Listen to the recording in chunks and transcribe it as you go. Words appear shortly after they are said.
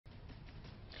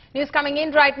News coming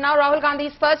in right now. Rahul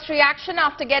Gandhi's first reaction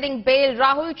after getting bail.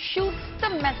 Rahul shoots the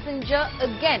messenger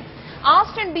again.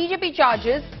 Asked on BJP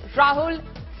charges, Rahul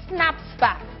snaps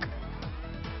back.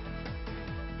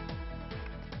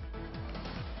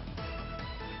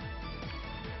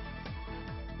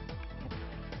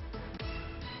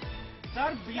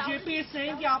 Sir, BJP is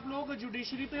saying कि आप लोग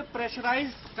judiciary पे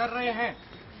pressurise कर रहे हैं.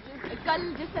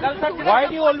 Why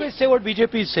do you always say what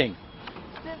BJP is saying?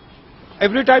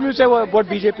 Every time you say what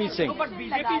BJP is saying. No, but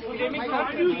BJP is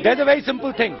claiming. That's a very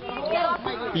simple thing.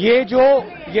 ये जो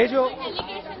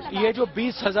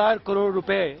 20,000 करोड़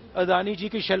रुपए अदानी जी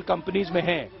की शेल कंपनीज में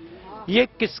हैं, ये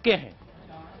किसके हैं?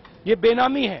 ये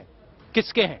बेनामी हैं.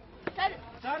 किसके हैं?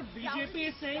 सर, बीजेपी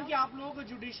इज सेइंग कि आप लोग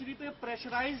जुडिशरी पे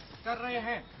प्रेशराइज कर रहे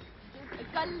हैं.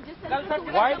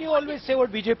 Why do you always say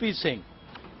what BJP is saying?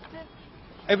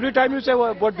 Every time you say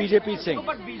what BJP is saying. No,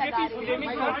 but BJP is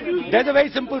claiming. That's a very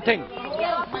simple thing.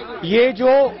 ये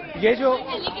जो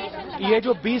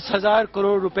 20,000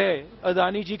 करोड़ रुपए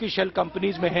अदानी जी की शेल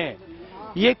कंपनीज में हैं,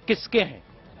 ये किसके हैं?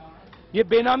 ये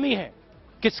बेनामी हैं.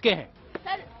 किसके हैं?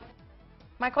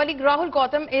 My colleague Rahul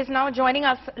Gautam is now joining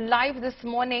us live this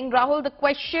morning. Rahul, the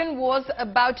question was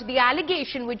about the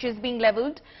allegation which is being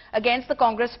levelled against the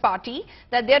Congress party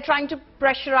that they are trying to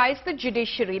pressurize the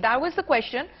judiciary. That was the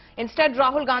question. Instead,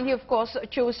 Rahul Gandhi, of course,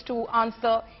 chose to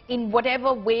answer in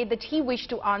whatever way that he wished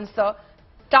to answer,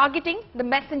 targeting the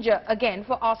messenger again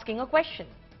for asking a question.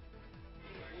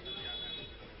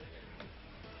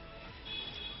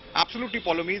 Absolutely,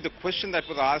 Paulomi. The question that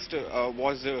was asked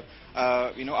was,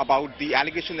 about the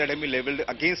allegation that have been levelled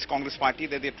against Congress party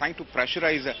that they're trying to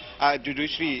pressurize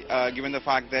judiciary, given the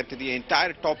fact that the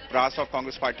entire top brass of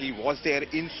Congress party was there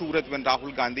in Surat when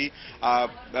Rahul Gandhi,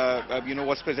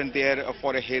 was present there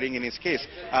for a hearing in his case,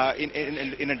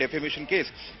 in a defamation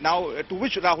case. Now, to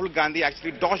which Rahul Gandhi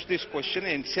actually dodged this question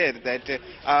and said that,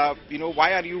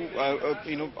 why are you,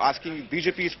 asking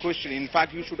BJP's question? In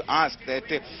fact, you should ask that,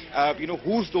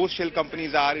 whose those shell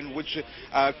companies are in which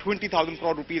 20,000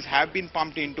 crore rupees have been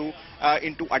pumped into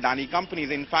Adani companies.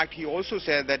 In fact, he also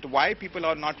said that why people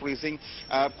are not raising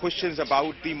questions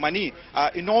about the money,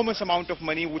 enormous amount of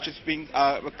money which is being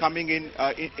coming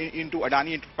into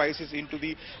Adani enterprises, into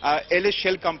the LS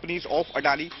shell companies of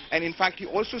Adani. And in fact, he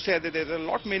also said that there are a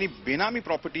lot many Benami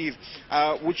properties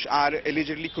which are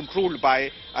allegedly controlled by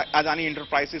Adani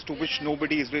enterprises, to which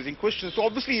nobody is raising questions. So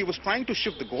obviously he was trying to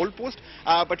shift the goalpost,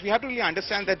 but we have to really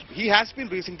understand that he has been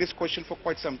raising this question for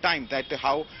quite some time, that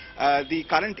how the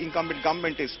current incumbent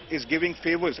government is giving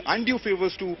favors, undue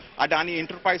favors to Adani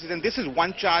enterprises, and this is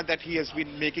one charge that he has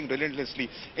been making relentlessly.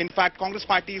 In fact, Congress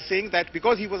party is saying that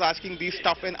because he was asking these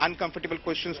tough and uncomfortable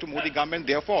questions to Modi government,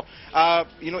 therefore,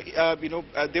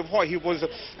 therefore he was,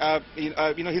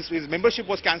 his membership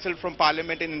was cancelled from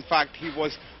parliament, and in fact he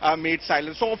was made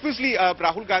silent. So obviously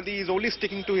Rahul Gandhi is only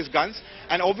sticking to his guns,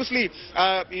 and obviously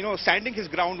standing his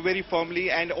ground very firmly,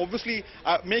 and obviously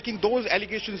making those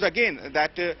allegations again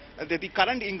that the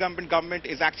current incumbent government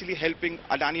is actually helping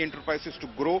Adani enterprises to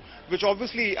grow, which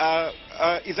obviously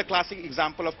is a classic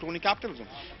example of crony capitalism.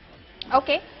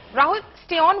 Okay. Rahul,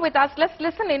 stay on with us. Let's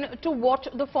listen in to what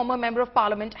the former member of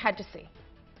parliament had to say.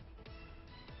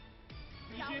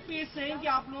 BJP is saying कि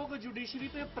आप लोग judiciary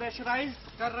पे pressurise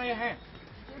कर रहे हैं.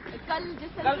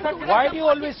 Why do you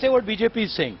always say what BJP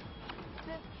is saying?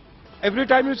 Every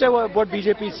time you say what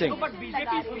BJP is saying. No, but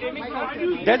BJP is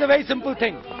claiming. That's a very simple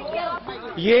thing.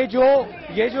 ये जो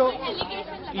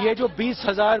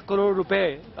 20,000 करोड़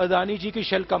रुपए अदानी जी की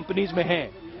शेल कंपनीज में हैं,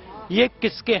 ये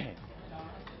किसके हैं?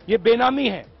 ये बेनामी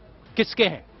हैं. किसके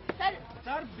हैं?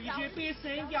 सर, बीजेपी इज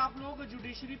सेइंग कि आप लोग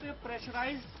जुडिशरी पे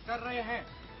प्रेशराइज कर रहे हैं.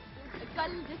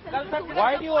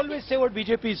 Why do you always say what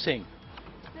BJP is saying?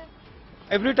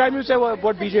 Every time you say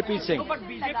what BJP is saying. No, but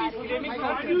BJP is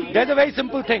claiming. That's a very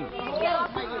simple thing.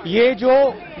 ये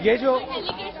जो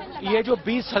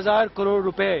 20,000 करोड़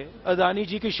रुपए अदानी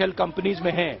जी की शेल कंपनीज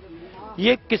में हैं,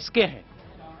 ये किसके हैं?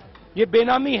 ये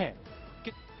बेनामी हैं.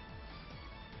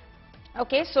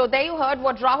 Okay, so there you heard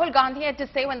what Rahul Gandhi had to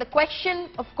say when the question,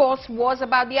 of course, was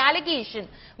about the allegation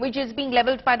which is being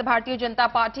levelled by the Bharatiya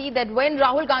Janata Party that when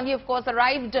Rahul Gandhi, of course,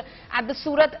 arrived at the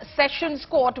Surat Sessions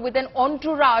Court with an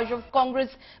entourage of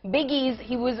Congress biggies,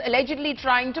 he was allegedly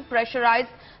trying to pressurize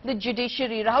the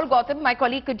judiciary. Rahul Gautam, my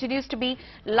colleague, continues to be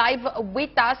live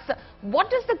with us. What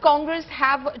does the Congress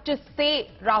have to say,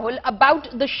 Rahul, about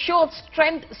the show of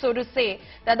strength, so to say,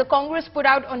 that the Congress put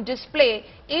out on display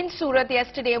in Surat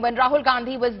yesterday when Rahul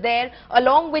Gandhi was there,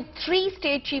 along with 3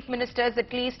 state chief ministers,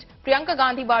 at least Priyanka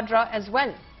Gandhi Vadra as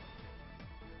well?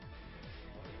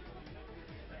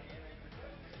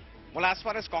 Well, as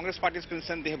far as Congress party is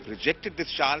concerned, they have rejected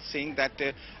this charge, saying that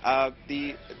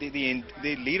the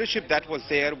leadership that was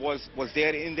there was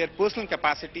there in their personal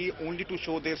capacity, only to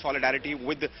show their solidarity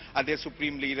with their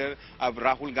supreme leader,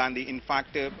 Rahul Gandhi. In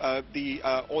fact,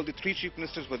 all the three chief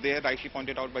ministers were there, rightly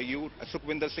pointed out by you: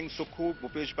 Sukhwinder Singh Sukhu,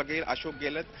 Bhupesh Baghel, Ashok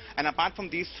Gehlot, and apart from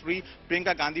these three,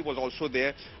 Priyanka Gandhi was also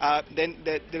there. Then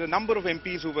there are a number of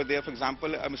MPs who were there. For example,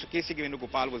 Mr. K.C.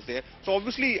 Venugopal was there. So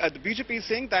obviously, the BJP is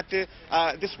saying that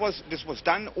this was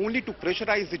done only to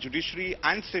pressurize the judiciary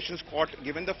and Sessions Court,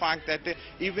 given the fact that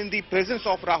even the presence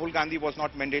of Rahul Gandhi was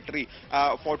not mandatory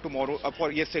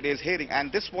for yesterday's hearing,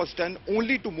 and this was done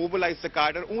only to mobilize the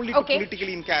cadre, only to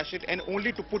politically encash it, and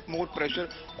only to put more pressure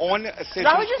on Sessions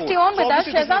Rahul, just stay on with us.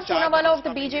 Shehzad Poonawalla of the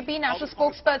BJP national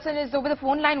spokesperson is over the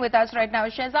phone line with us right now.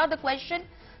 Shehzad, the question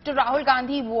to Rahul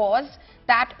Gandhi was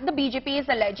that the BJP is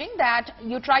alleging that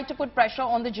you tried to put pressure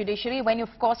on the judiciary when, of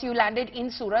course, you landed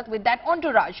in Surat with that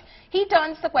entourage. He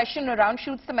turns the question around,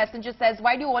 shoots the messenger, says,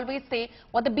 why do you always say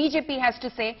what the BJP has to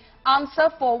say? Answer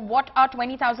for what are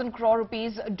 20,000 crore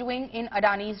rupees doing in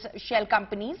Adani's shell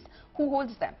companies? Who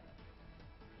holds them?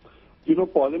 You know,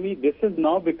 Paulami, this is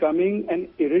now becoming an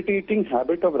irritating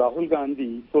habit of Rahul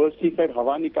Gandhi. First he said,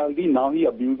 Hawa nikal di. Now he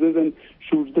abuses and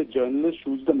shoots the journalist,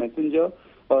 shoots the messenger.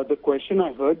 The question,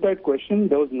 I heard that question,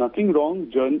 there was nothing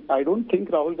wrong. I don't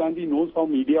think Rahul Gandhi knows how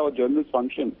media or journalists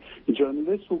function.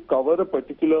 Journalists who cover a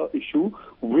particular issue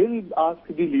will ask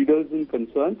the leaders in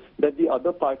concern that the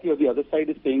other party or the other side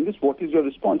is saying this. What is your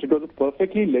response? It was a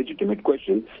perfectly legitimate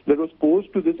question that was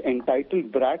posed to this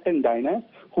entitled brat and dynast,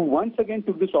 who once again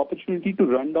took this opportunity to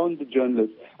run down the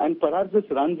journalists. And perhaps this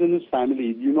runs in his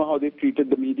family. You know how they've treated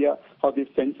the media, how they've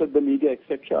censored the media,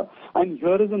 etc. And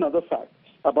here is another fact.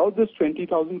 About this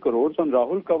 20,000 crores on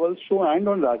Rahul Kanwal's show and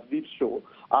on Rajdeep's show,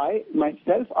 I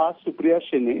myself asked Supriya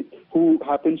Shene, who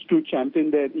happens to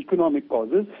champion their economic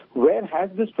causes, where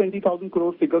has this 20,000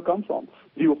 crore figure come from?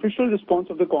 The official response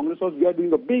of the Congress was, we are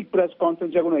doing a big press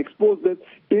conference, we are going to expose this.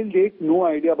 Till date, no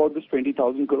idea about this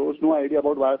 20,000 crores, no idea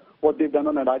about what they've done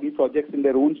on Adani projects in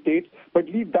their own states. But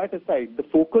leave that aside. The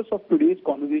focus of today's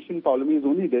conversation, Paulami, is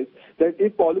only this, that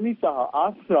if Paulami Saha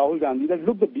asks Rahul Gandhi that,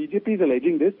 look, the BJP is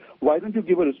alleging this, why don't you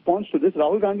give a response to this?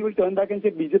 Rahul Gandhi will turn back and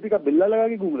say, BJP ka billa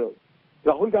laga ke ghum rahe ho.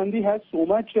 Rahul Gandhi has so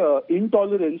much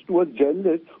intolerance towards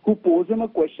journalists who pose him a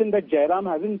question that Jairam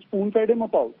hasn't spoon-fed him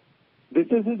about. This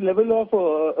is his level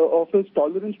of his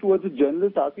tolerance towards a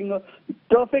journalist asking a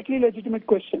perfectly legitimate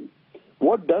question.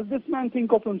 What does this man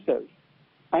think of himself?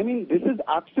 I mean, this is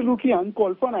absolutely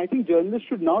uncalled for, and I think journalists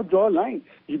should now draw a line.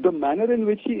 The manner in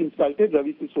which he insulted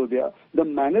Ravi Sisodia, the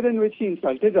manner in which he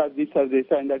insulted Rajdeep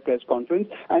Sardesai in that press conference,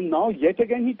 and now yet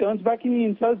again he turns back and he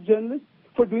insults journalists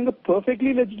for doing a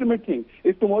perfectly legitimate thing.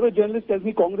 If tomorrow a journalist tells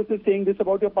me Congress is saying this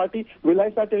about your party, will I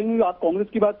start telling you, aap Congress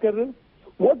ki baat kar rahe ho?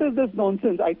 What is this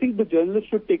nonsense? I think the journalists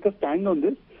should take a stand on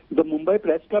this. The Mumbai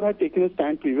Press Club had taken a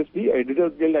stand previously.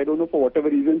 Editors Guild, I don't know, for whatever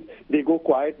reasons, they go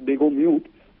quiet, they go mute.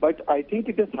 But I think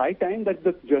it is high time that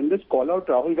the journalists call out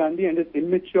Rahul Gandhi and his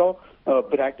immature,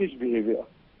 bratish behavior.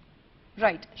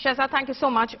 Right. Shehzad, thank you so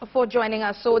much for joining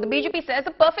us. So the BJP says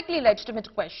a perfectly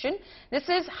legitimate question. This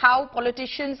is how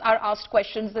politicians are asked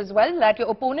questions as well, that your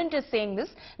opponent is saying this.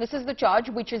 This is the charge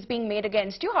which is being made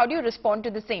against you. How do you respond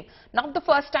to the same? Not the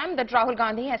first time that Rahul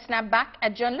Gandhi has snapped back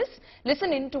at journalists.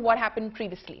 Listen in to what happened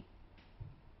previously.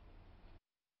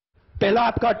 पहला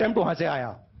आपका attempt वहां से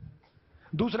आया,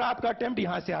 दूसरा आपका attempt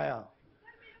यहां से आया,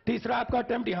 तीसरा आपका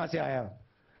अटेम्प्ट यहां से आया.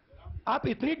 आप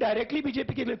इतनी डायरेक्टली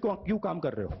बीजेपी के लिए क्यों काम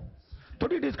कर रहे हो?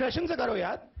 थोड़ी डिस्कशन से करो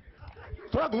यार,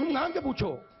 थोड़ा घूम घाम के पूछो.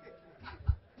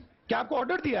 क्या आपको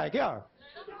ऑर्डर दिया है क्या?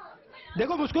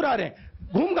 देखो मुस्कुरा रहे हैं.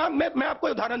 घूम घाम, मैं आपको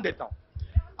उदाहरण देता हूं.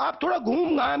 आप थोड़ा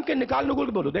घूम घाम के निकाल नुकुल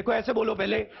के बोलो. देखो ऐसे बोलो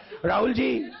पहले, राहुल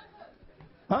जी.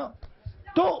 हाँ,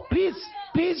 तो please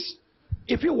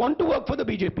if you want to work for the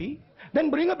BJP, then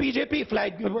bring a BJP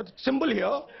flag symbol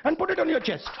here and put it on your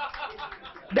chest.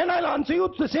 Then I'll answer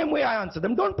you the same way I answer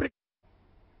them. Don't pretend.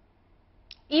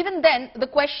 Even then, the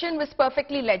question was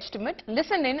perfectly legitimate.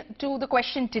 Listen in to the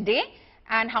question today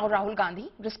and how Rahul Gandhi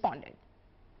responded.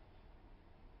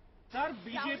 Sir,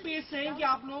 BJP is saying कि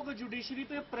आप लोग judiciary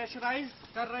पे pressurise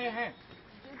कर रहे हैं.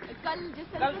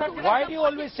 Why do you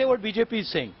always say what BJP is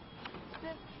saying?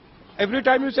 Every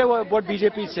time you say what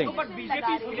BJP is saying. No, but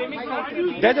BJP is claiming.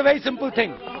 There's a very simple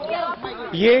thing.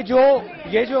 ये जो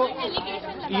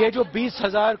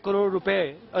 20,000 करोड़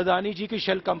रुपए अदानी जी की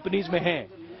शेल कंपनीज में हैं,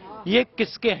 ये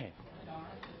किसके हैं?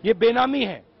 ये बेनामी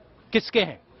हैं. किसके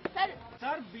हैं?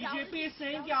 सर, बीजेपी इज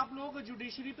सेइंग कि आप लोग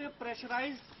जुडिशरी पे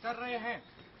प्रेशराइज कर रहे हैं.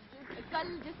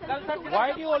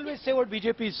 Why do you always say what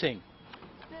BJP is saying?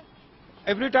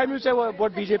 Every time you say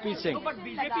what BJP is saying. But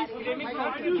BJP is claiming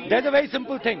that There's a very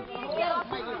simple thing.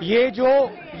 ये जो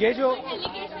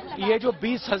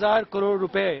 20,000 करोड़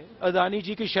रुपए अदानी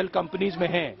जी की शेल कंपनीज में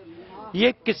हैं,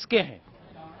 ये किसके हैं?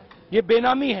 ये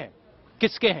बेनामी हैं,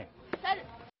 किसके हैं?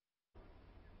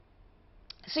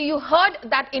 So you heard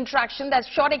that interaction, that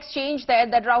short exchange there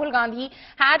that Rahul Gandhi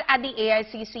had at the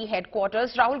AICC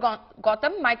headquarters. Rahul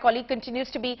Gautam, my colleague, continues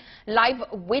to be live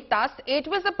with us. It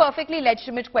was a perfectly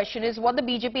legitimate question, is what the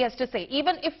BJP has to say.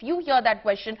 Even if you hear that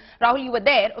question, Rahul, you were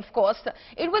there, of course,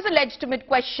 it was a legitimate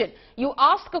question. You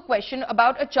ask a question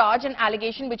about a charge and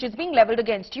allegation which is being leveled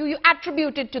against you. You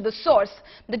attribute it to the source.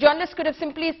 The journalist could have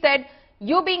simply said,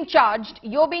 you're being charged,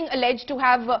 you're being alleged to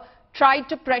have tried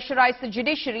to pressurize the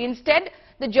judiciary. Instead,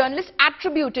 the journalist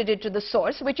attributed it to the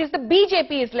source, which is the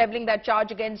BJP is levelling that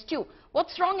charge against you.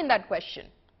 What's wrong in that question?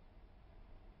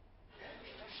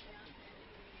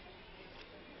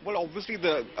 Well, obviously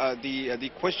the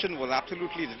question was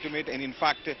absolutely legitimate, and in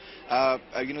fact,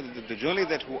 the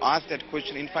journalist who asked that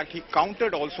question, in fact, he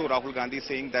countered also Rahul Gandhi,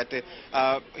 saying that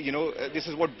this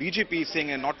is what BJP is saying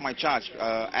and not my charge,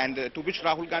 and to which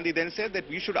Rahul Gandhi then said that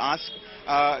we should ask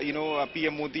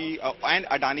PM Modi and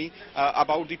Adani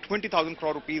about the 20,000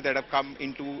 crore rupees that have come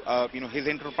into his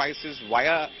enterprises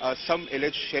via some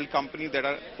alleged shell companies that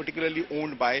are particularly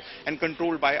owned by and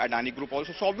controlled by Adani Group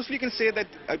also. So obviously you can say that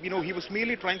he was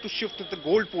merely trying to shift the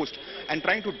goalpost and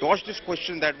trying to dodge this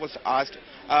question that was asked,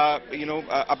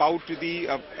 about the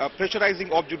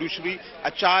pressurizing of judiciary,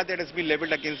 a charge that has been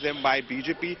leveled against them by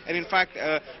BJP. And in fact,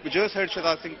 we just heard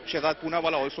Shehzad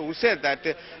Poonawala also, who said that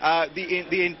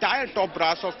the entire top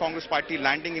brass of Congress party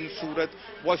landing in Surat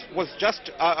was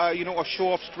just a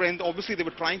show of strength. Obviously, they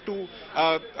were trying to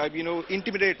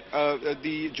intimidate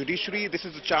the judiciary. This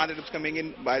is the charge that is coming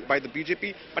in by the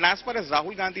BJP. But as far as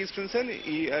Rahul Gandhi is concerned,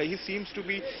 he seems to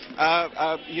be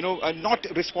not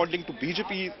responding to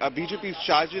BJP's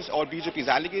charges or BJP's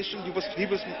allegations. He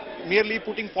was merely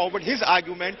putting forward his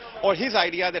argument or his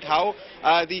idea that how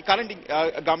the current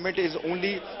government is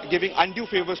only giving undue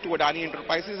favors to Adani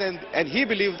Enterprises, and he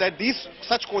believes that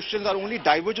such questions are only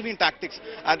diverging tactics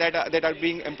that are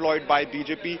being employed by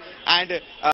BJP, and